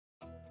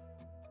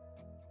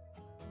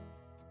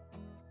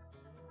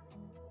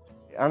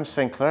I'm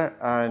Sinclair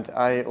and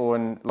I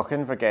own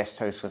Lochinver Guest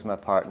House with my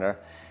partner.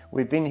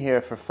 We've been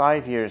here for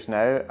 5 years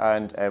now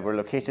and we're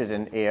located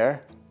in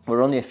Ayr.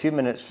 We're only a few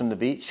minutes from the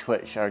beach,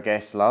 which our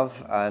guests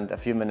love, and a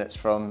few minutes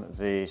from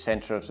the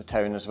centre of the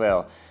town as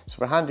well. So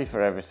we're handy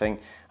for everything,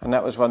 and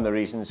that was one of the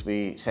reasons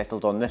we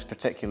settled on this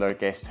particular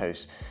guest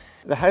house.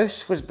 The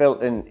house was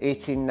built in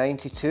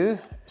 1892,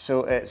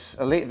 so it's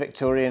a late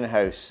Victorian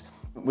house.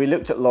 We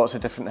looked at lots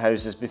of different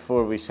houses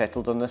before we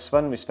settled on this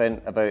one. We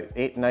spent about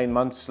 8-9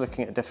 months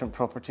looking at different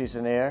properties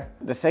in Ayr.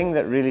 The thing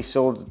that really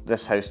sold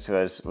this house to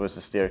us was the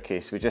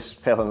staircase. We just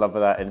fell in love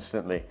with that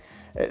instantly.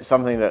 It's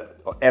something that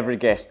every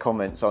guest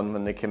comments on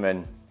when they come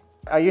in.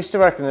 I used to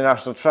work in the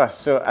National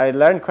Trust, so I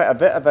learned quite a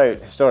bit about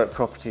historic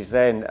properties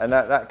then, and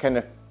that kind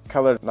of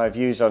coloured my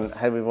views on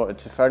how we wanted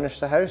to furnish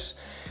the house.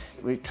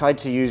 We tried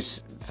to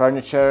use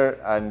furniture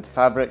and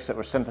fabrics that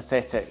were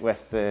sympathetic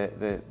with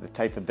the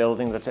type of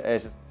building that it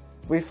is.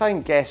 We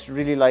find guests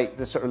really like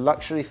the sort of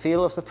luxury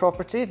feel of the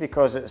property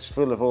because it's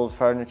full of old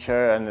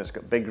furniture and it's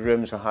got big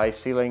rooms with high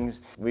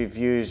ceilings. We've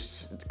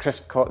used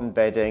crisp cotton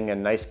bedding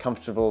and nice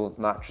comfortable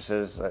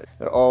mattresses.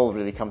 They're all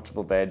really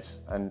comfortable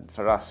beds, and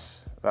for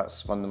us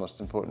that's one of the most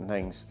important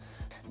things.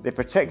 They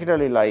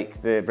particularly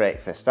like the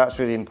breakfast. That's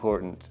really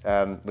important.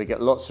 We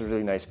get lots of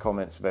really nice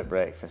comments about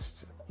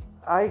breakfast.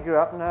 I grew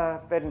up in a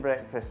bed and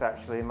breakfast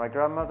actually. My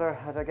grandmother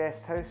had a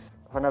guest house.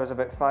 When I was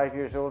about 5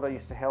 years old, I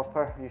used to help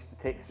her. I used to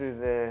take through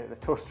the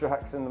toast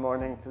racks in the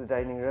morning to the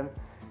dining room.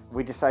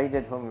 We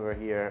decided when we were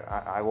here,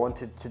 I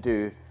wanted to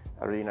do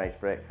a really nice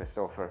breakfast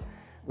offer.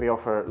 We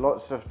offer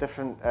lots of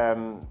different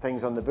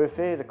things on the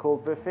buffet, the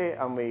cold buffet,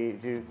 and we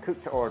do cook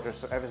to order,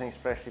 so everything's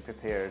freshly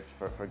prepared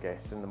for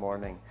guests in the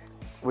morning.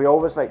 We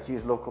always like to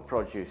use local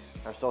produce.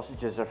 Our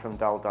sausages are from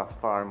Dalduff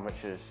Farm,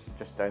 which is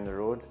just down the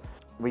road.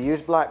 We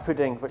use black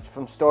pudding, which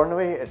from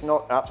Stornoway. It's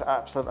not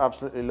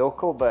absolutely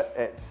local, but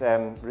it's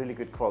really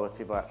good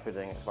quality black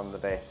pudding. It's one of the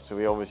best, so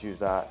we always use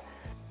that.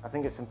 I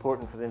think it's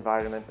important for the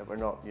environment that we're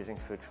not using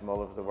food from all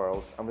over the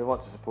world, and we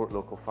want to support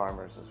local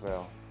farmers as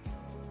well.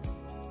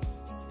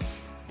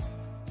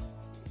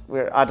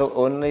 We're adult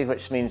only,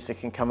 which means they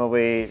can come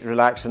away,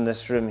 relax in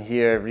this room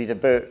here, read a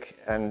book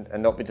and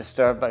not be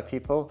disturbed by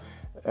people.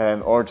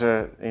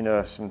 Order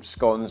some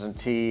scones and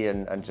tea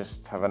and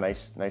just have a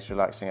nice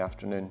relaxing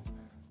afternoon.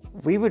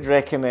 We would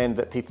recommend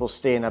that people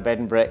stay in a bed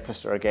and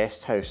breakfast or a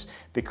guest house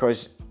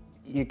because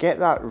you get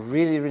that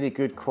really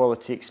good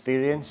quality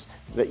experience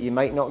that you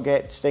might not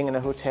get staying in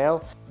a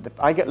hotel.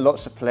 I get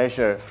lots of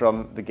pleasure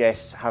from the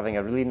guests having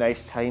a really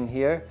nice time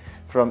here,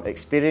 from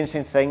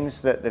experiencing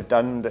things that they've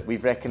done that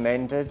we've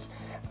recommended,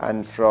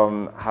 and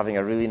from having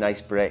a really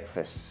nice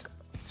breakfast.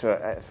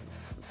 So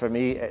for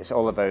me, it's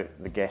all about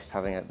the guest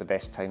having the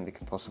best time they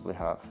can possibly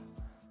have.